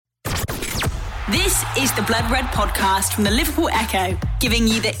This is the Blood Red podcast from the Liverpool Echo, giving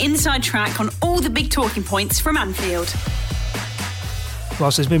you the inside track on all the big talking points from Anfield.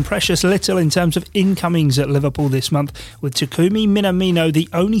 Whilst there's been precious little in terms of incomings at Liverpool this month, with Takumi Minamino the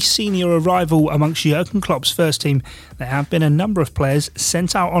only senior arrival amongst Jurgen Klopp's first team, there have been a number of players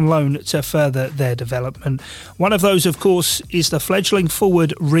sent out on loan to further their development. One of those, of course, is the fledgling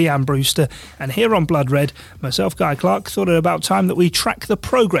forward Rhian Brewster. And here on Blood Red, myself, Guy Clark, thought it about time that we track the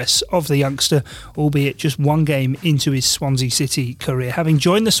progress of the youngster, albeit just one game into his Swansea City career. Having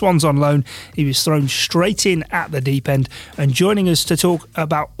joined the Swans on loan, he was thrown straight in at the deep end. And joining us to talk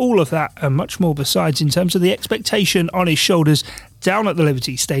about all of that and much more besides in terms of the expectation on his shoulders down at the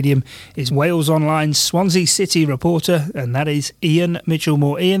Liberty Stadium is Wales Online's Swansea City reporter, and that is Ian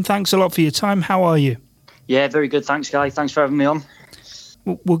Mitchell-Moore. Ian, thanks a lot for your time. How are you? Yeah, very good. Thanks, Guy. Thanks for having me on.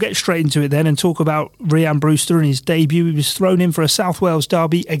 We'll get straight into it then and talk about Rhian Brewster and his debut. He was thrown in for a South Wales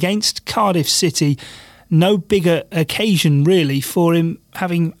derby against Cardiff City. No bigger occasion, really, for him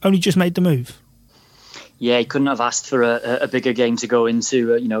having only just made the move. Yeah, he couldn't have asked for a bigger game to go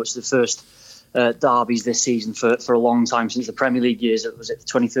into. It's the first derbies this season for a long time, since the Premier League years. It was the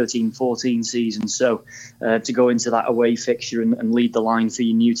 2013-14 season. So to go into that away fixture and lead the line for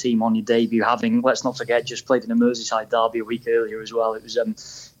your new team on your debut, having, let's not forget, just played in a Merseyside derby a week earlier as well. It was,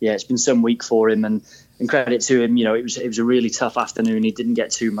 it's been some week for him, and credit to him. It was a really tough afternoon. He didn't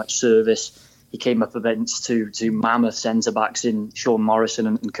get too much service. He came up against two mammoth centre-backs in Sean Morrison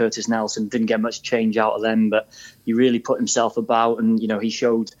and Curtis Nelson. Didn't get much change out of them, but he really put himself about, and he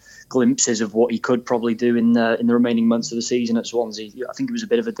showed glimpses of what he could probably do in the remaining months of the season at Swansea. I think it was a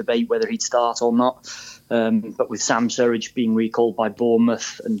bit of a debate whether he'd start or not, but with Sam Surridge being recalled by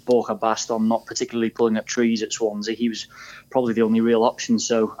Bournemouth and Borja Baston not particularly pulling up trees at Swansea, he was probably the only real option.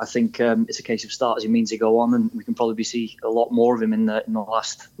 So I think it's a case of start as he means to go on, and we can probably see a lot more of him in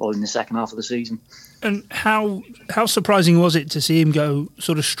the second half of the season. And how surprising was it to see him go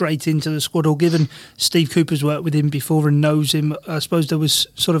sort of straight into the squad? Or given Steve Cooper's worked with him before and knows him, I suppose there was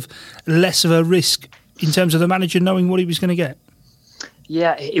sort of less of a risk in terms of the manager knowing what he was going to get.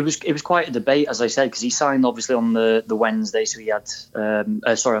 Yeah, it was quite a debate, as I said, because he signed obviously on the Wednesday, so he had on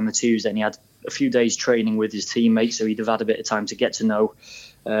the Tuesday, and he had a few days training with his teammates, so he'd have had a bit of time to get to know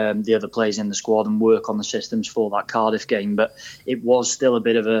the other players in the squad and work on the systems for that Cardiff game. But it was still a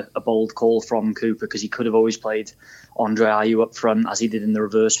bit of a bold call from Cooper, because he could have always played Andre Ayew up front, as he did in the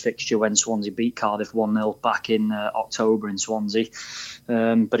reverse fixture when Swansea beat Cardiff 1-0 back in October in Swansea.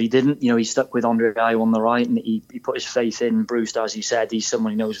 But he didn't. He stuck with Andre Ayew on the right, and he put his faith in Brewster. As you said, he's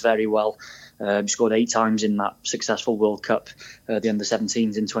someone he knows very well. He scored 8 times in that successful World Cup, the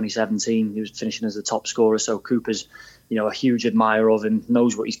under-17s in 2017. He was finishing as the top scorer. So Cooper's a huge admirer of him,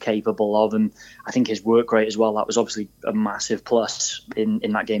 knows what he's capable of, and I think his work rate as well, that was obviously a massive plus in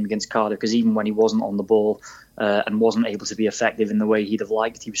that game against Cardiff, because even when he wasn't on the ball and wasn't able to be effective in the way he'd have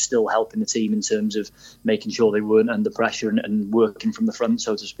liked, he was still helping the team in terms of making sure they weren't under pressure and working from the front,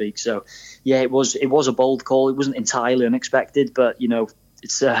 so to speak. So yeah, it was a bold call. It wasn't entirely unexpected, but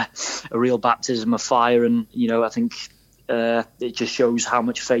it's a real baptism of fire, and I think it just shows how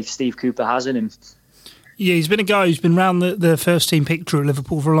much faith Steve Cooper has in him. Yeah, he's been a guy who's been around the first team picture at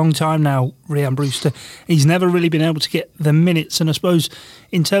Liverpool for a long time now, Rhian Brewster. He's never really been able to get the minutes, and I suppose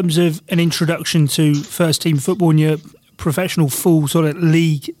in terms of an introduction to first team football and your professional full sort of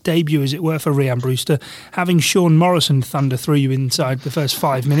league debut, as it were, for Rhian Brewster, having Sean Morrison thunder through you inside the first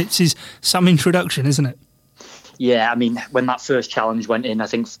 5 minutes is some introduction, isn't it? Yeah, I mean, when that first challenge went in, I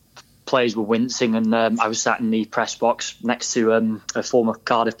think players were wincing, and I was sat in the press box next to a former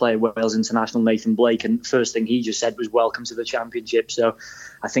Cardiff player, Wales international Nathan Blake, and the first thing he just said was welcome to the Championship. So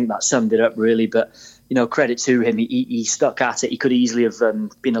I think that summed it up really. But credit to him, he stuck at it. He could easily have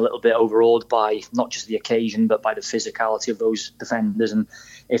been a little bit overawed by not just the occasion but by the physicality of those defenders, and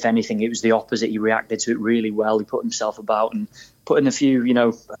if anything it was the opposite. He reacted to it really well. He put himself about and put in a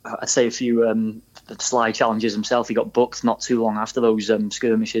few sly challenges himself. He got booked not too long after those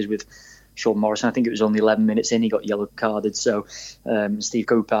skirmishes with Sean Morrison. I think it was only 11 minutes in he got yellow carded. So Steve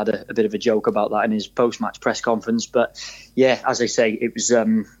Cooper had a bit of a joke about that in his post-match press conference. But yeah, as I say, it was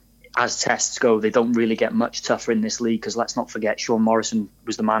as tests go, they don't really get much tougher in this league, because let's not forget Sean Morrison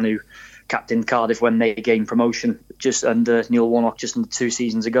was the man who captained Cardiff when they gained promotion just under Neil Warnock just under 2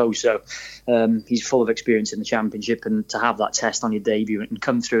 seasons ago. So he's full of experience in the Championship, and to have that test on your debut and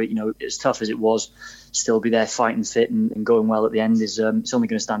come through it, as tough as it was, still be there fighting fit and going well at the end is it's only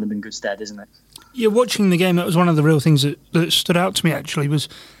going to stand him in good stead, isn't it? Yeah, watching the game, that was one of the real things that stood out to me actually, was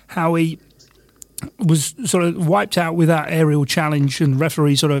how he was sort of wiped out with that aerial challenge, and the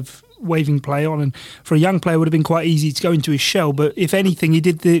referee sort of waving play on, and for a young player it would have been quite easy to go into his shell, but if anything he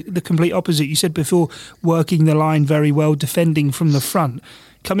did the complete opposite. You said before, working the line very well, defending from the front.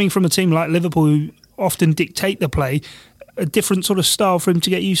 Coming from a team like Liverpool who often dictate the play, a different sort of style for him to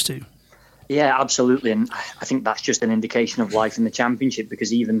get used to. Yeah, absolutely, and I think that's just an indication of life in the Championship,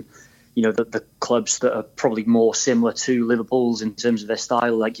 because even the clubs that are probably more similar to Liverpool's in terms of their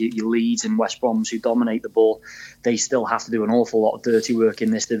style, like your Leeds and West Broms who dominate the ball, they still have to do an awful lot of dirty work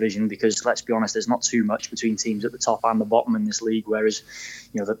in this division, because let's be honest, there's not too much between teams at the top and the bottom in this league, whereas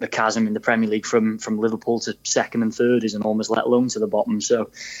the chasm in the Premier League from Liverpool to second and third is enormous, let alone to the bottom. So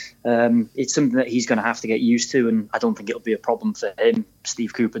it's something that he's going to have to get used to, and I don't think it'll be a problem for him.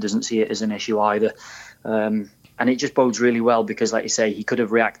 Steve Cooper doesn't see it as an issue either. And it just bodes really well, because, like you say, he could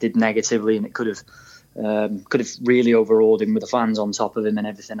have reacted negatively, and it could have really overawed him with the fans on top of him and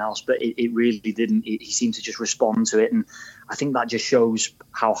everything else. But it really didn't. He seemed to just respond to it, and I think that just shows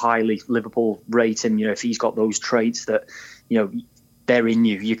how highly Liverpool rate him. If he's got those traits that they're in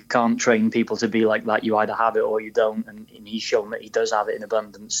you. You can't train people to be like that. You either have it or you don't, and he's shown that he does have it in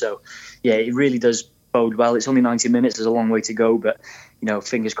abundance. So yeah, it really does bode well. It's only 90 minutes. There's a long way to go, but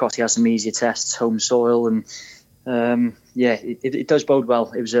fingers crossed he has some easier tests, home soil, and. It does bode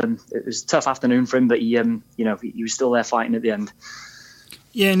well. It was a tough afternoon for him, but he was still there fighting at the end.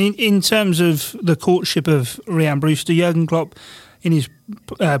 Yeah, and in terms of the courtship of Ryan Brewster, Jurgen Klopp, in his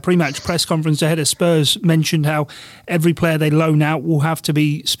pre-match press conference ahead of Spurs, mentioned how every player they loan out will have to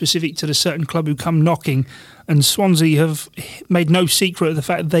be specific to the certain club who come knocking, and Swansea have made no secret of the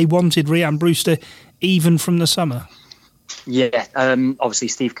fact that they wanted Ryan Brewster even from the summer. Yeah, obviously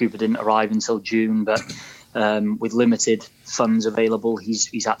Steve Cooper didn't arrive until June, but with limited funds available,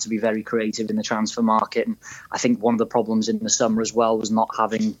 he's had to be very creative in the transfer market. And I think one of the problems in the summer as well was not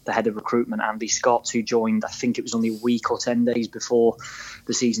having the head of recruitment, Andy Scott, who joined, I think it was only a week or 10 days before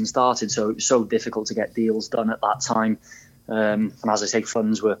the season started. So it was so difficult to get deals done at that time. And as I say,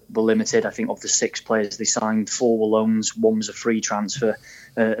 funds were limited. I think of the 6 players they signed, 4 were loans, 1 was a free transfer,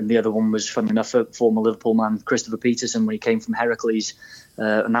 and the other one was, funny enough, a former Liverpool man, Christopher Peterson, when he came from Heracles,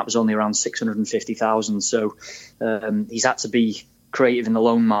 and that was only around 650,000. So he's had to be creative in the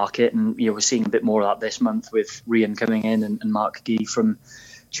loan market, and we're seeing a bit more of that this month with Ryan coming in and Mark Guy from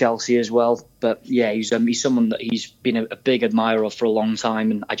Chelsea as well. But yeah, he's someone that he's been a big admirer of for a long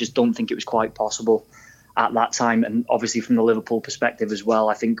time, and I just don't think it was quite possible at that time. And obviously from the Liverpool perspective as well,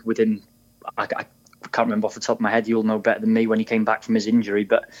 I think within, I can't remember off the top of my head, you'll know better than me, when he came back from his injury,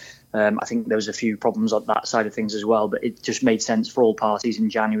 but I think there was a few problems on that side of things as well. But it just made sense for all parties in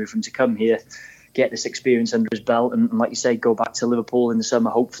January for him to come here, get this experience under his belt, and like you say, go back to Liverpool in the summer,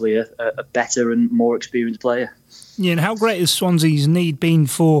 hopefully a better and more experienced player. Yeah, and how great has Swansea's need been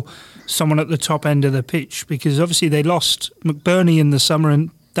for someone at the top end of the pitch? Because obviously they lost McBurney in the summer,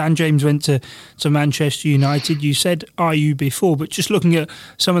 and Dan James went to Manchester United. You said Ayew before, but just looking at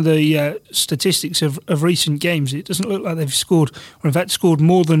some of the statistics of recent games, it doesn't look like they've scored, or in fact scored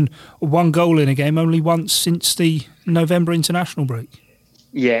more than 1 goal in a game, only once since the November international break.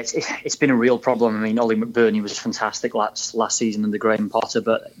 Yeah, it's been a real problem. I mean, Ollie McBurney was fantastic last season under Graham Potter,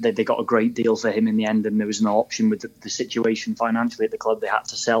 but they got a great deal for him in the end, and there was no option with the situation financially at the club. They had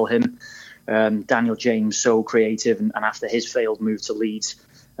to sell him. Daniel James, so creative, and after his failed move to Leeds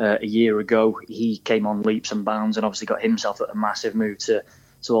a year ago, he came on leaps and bounds and obviously got himself a massive move to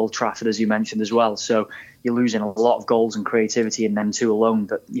Old Trafford, as you mentioned as well. So you're losing a lot of goals and creativity in them two alone.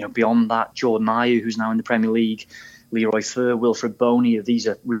 But beyond that, Jordan Ayew, who's now in the Premier League, Leroy Fer, Wilfred Boney, these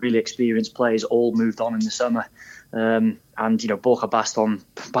are really experienced players, all moved on in the summer. And Borja Baston,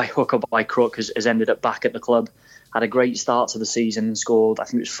 by hook or by crook, has ended up back at the club. Had a great start to the season and scored, I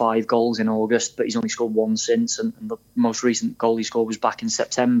think it was 5 goals in August, but he's only scored 1 since, and the most recent goal he scored was back in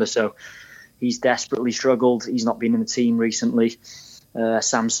September. So he's desperately struggled. He's not been in the team recently.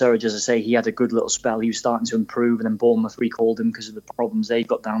 Sam Surridge, as I say, he had a good little spell. He was starting to improve, and then Bournemouth recalled him because of the problems they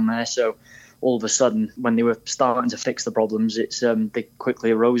got down there. So all of a sudden, when they were starting to fix the problems, they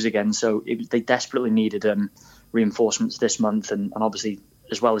quickly arose again. So they desperately needed reinforcements this month, and obviously,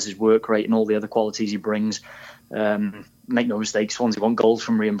 as well as his work rate and all the other qualities he brings. Make no mistake, Swansea want goals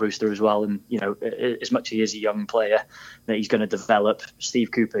from Ryan Brewster as well, and as much as he is a young player that he's going to develop.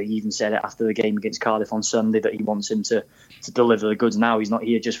 Steve Cooper, he even said it after the game against Cardiff on Sunday that he wants him to deliver the goods now. He's not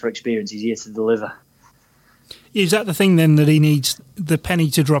here just for experience, he's here to deliver. Is that the thing then, that he needs the penny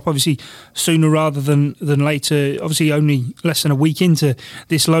to drop obviously sooner rather than later? Obviously only less than a week into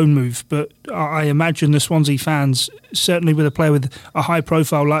this loan move, but I imagine the Swansea fans, certainly with a player with a high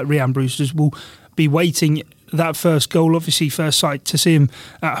profile like Ryan Brewster, will be waiting that first goal, obviously first sight, to see him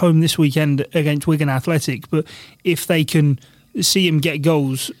at home this weekend against Wigan Athletic. But if they can see him get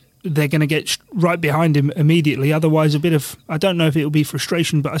goals they're going to get right behind him immediately. Otherwise, a bit of, I don't know if it will be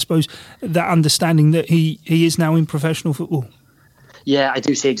frustration, but I suppose that understanding that he is now in professional football. Yeah, I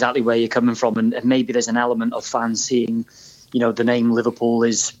do see exactly where you're coming from, and maybe there's an element of fans seeing, the name Liverpool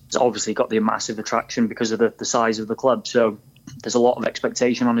is obviously got the massive attraction because of the size of the club. So there's a lot of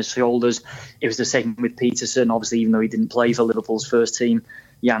expectation on his shoulders. It was the same with Peterson, obviously, even though he didn't play for Liverpool's first team.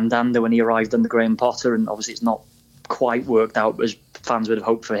 Jan Dander, when he arrived under Graham Potter, and obviously it's not quite worked out as fans would have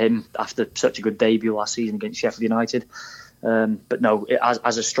hoped for him after such a good debut last season against Sheffield United. But no,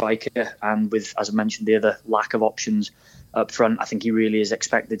 as a striker, and with, as I mentioned, the other lack of options up front, I think he really is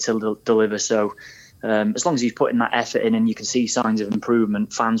expected to deliver. So as long as he's putting that effort in and you can see signs of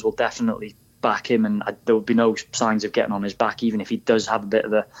improvement, fans will definitely back him, and there will be no signs of getting on his back, even if he does have a bit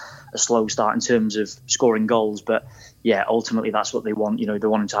of a slow start in terms of scoring goals. But yeah, ultimately that's what they want. They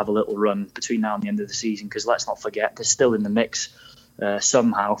want him to have a little run between now and the end of the season, because let's not forget, they're still in the mix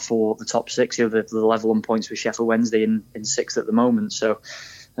somehow for the top six. The level on points with Sheffield Wednesday in sixth at the moment. So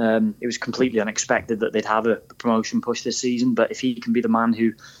it was completely unexpected that they'd have a promotion push this season. But if he can be the man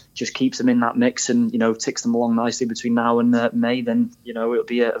who just keeps them in that mix and ticks them along nicely between now and May, then it'll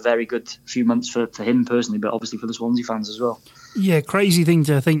be a very good few months for him personally, but obviously for the Swansea fans as well. Yeah, crazy thing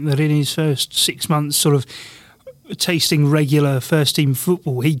to think that in his first 6 months sort of tasting regular first team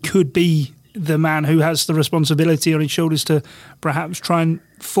football, he could be the man who has the responsibility on his shoulders to perhaps try and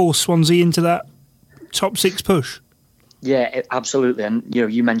force Swansea into that top six push. Yeah, absolutely. And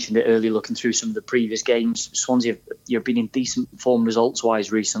you mentioned it earlier, looking through some of the previous games. Swansea have been in decent form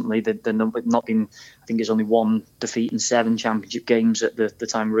results-wise recently. They've not been, I think there's only one defeat in 7 championship games at the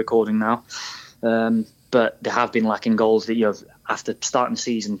time we're recording now. But they have been lacking goals. That after starting the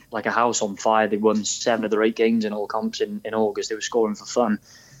season like a house on fire, they won 7 of their 8 games in all comps in August. They were scoring for fun.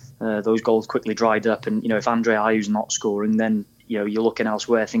 Those goals quickly dried up, and if Andre Ayew's not scoring, then you're looking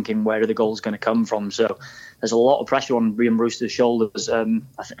elsewhere, thinking where are the goals going to come from. So there's a lot of pressure on Ryan Brewster's shoulders. I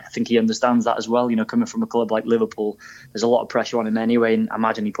think he understands that as well. Coming from a club like Liverpool, there's a lot of pressure on him anyway, and I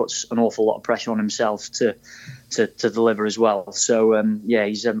imagine he puts an awful lot of pressure on himself to deliver as well. So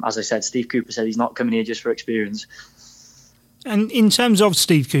he's as I said, Steve Cooper said he's not coming here just for experience. And in terms of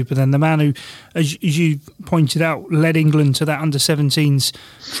Steve Cooper, then, the man who, as you pointed out, led England to that under-17s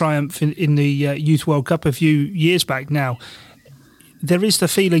triumph in the Youth World Cup a few years back now, there is the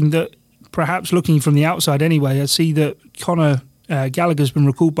feeling that perhaps looking from the outside anyway, I see that Conor Gallagher's been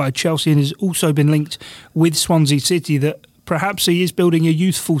recalled by Chelsea and has also been linked with Swansea City, that perhaps he is building a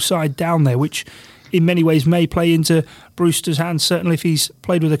youthful side down there, which in many ways may play into Brewster's hands, certainly if he's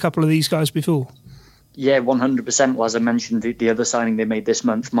played with a couple of these guys before. Yeah, 100%. Well, as I mentioned, the other signing they made this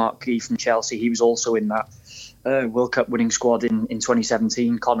month, Mark Gee from Chelsea, he was also in that World Cup winning squad in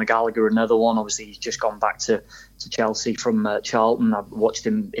 2017. Conor Gallagher, another one. Obviously, he's just gone back to Chelsea from Charlton. I've watched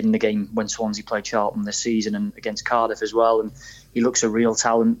him in the game when Swansea played Charlton this season and against Cardiff as well. And he looks a real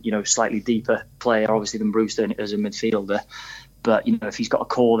talent, slightly deeper player, obviously, than Brewster as a midfielder. But, if he's got a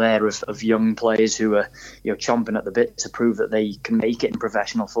core there of young players who are, chomping at the bit to prove that they can make it in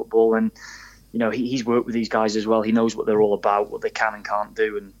professional football, and he's worked with these guys as well. He knows what they're all about, what they can and can't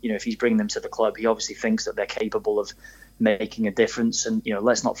do. And, if he's bringing them to the club, he obviously thinks that they're capable of making a difference. And,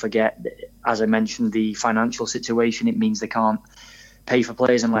 let's not forget, as I mentioned, the financial situation. It means they can't pay for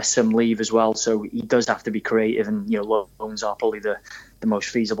players unless some leave as well. So he does have to be creative. And, loans are probably the most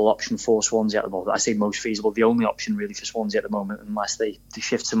feasible option for Swansea at the moment. I say most feasible, the only option really for Swansea at the moment, unless they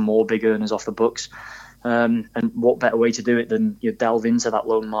shift some more big earners off the books. And what better way to do it than delve into that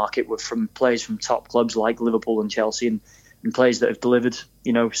loan market from players from top clubs like Liverpool and Chelsea, and players that have delivered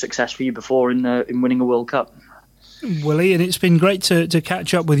success for you before in winning a World Cup. Well, Ian, it's been great to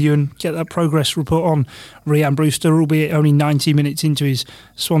catch up with you and get that progress report on Ryan Brewster, albeit only 90 minutes into his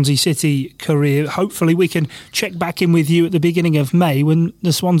Swansea City career. Hopefully we can check back in with you at the beginning of May when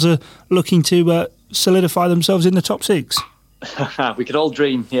the Swans are looking to solidify themselves in the top 6. We can all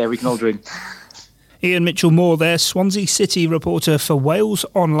dream. Yeah, we can all dream. Ian Mitchell-Moore there, Swansea City reporter for Wales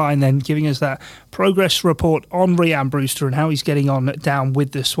Online, then giving us that progress report on Ryan Brewster and how he's getting on down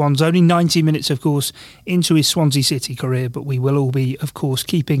with the Swans. Only 90 minutes, of course, into his Swansea City career, but we will all be, of course,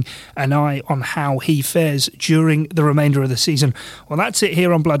 keeping an eye on how he fares during the remainder of the season. Well, that's it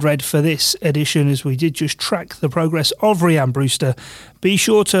here on Blood Red for this edition, as we did just track the progress of Ryan Brewster. Be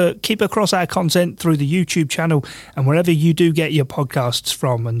sure to keep across our content through the YouTube channel and wherever you do get your podcasts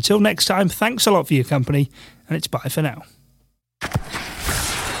from. Until next time, thanks a lot for your company, and it's bye for now.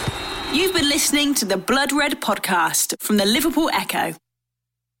 You've been listening to the Blood Red podcast from the Liverpool Echo.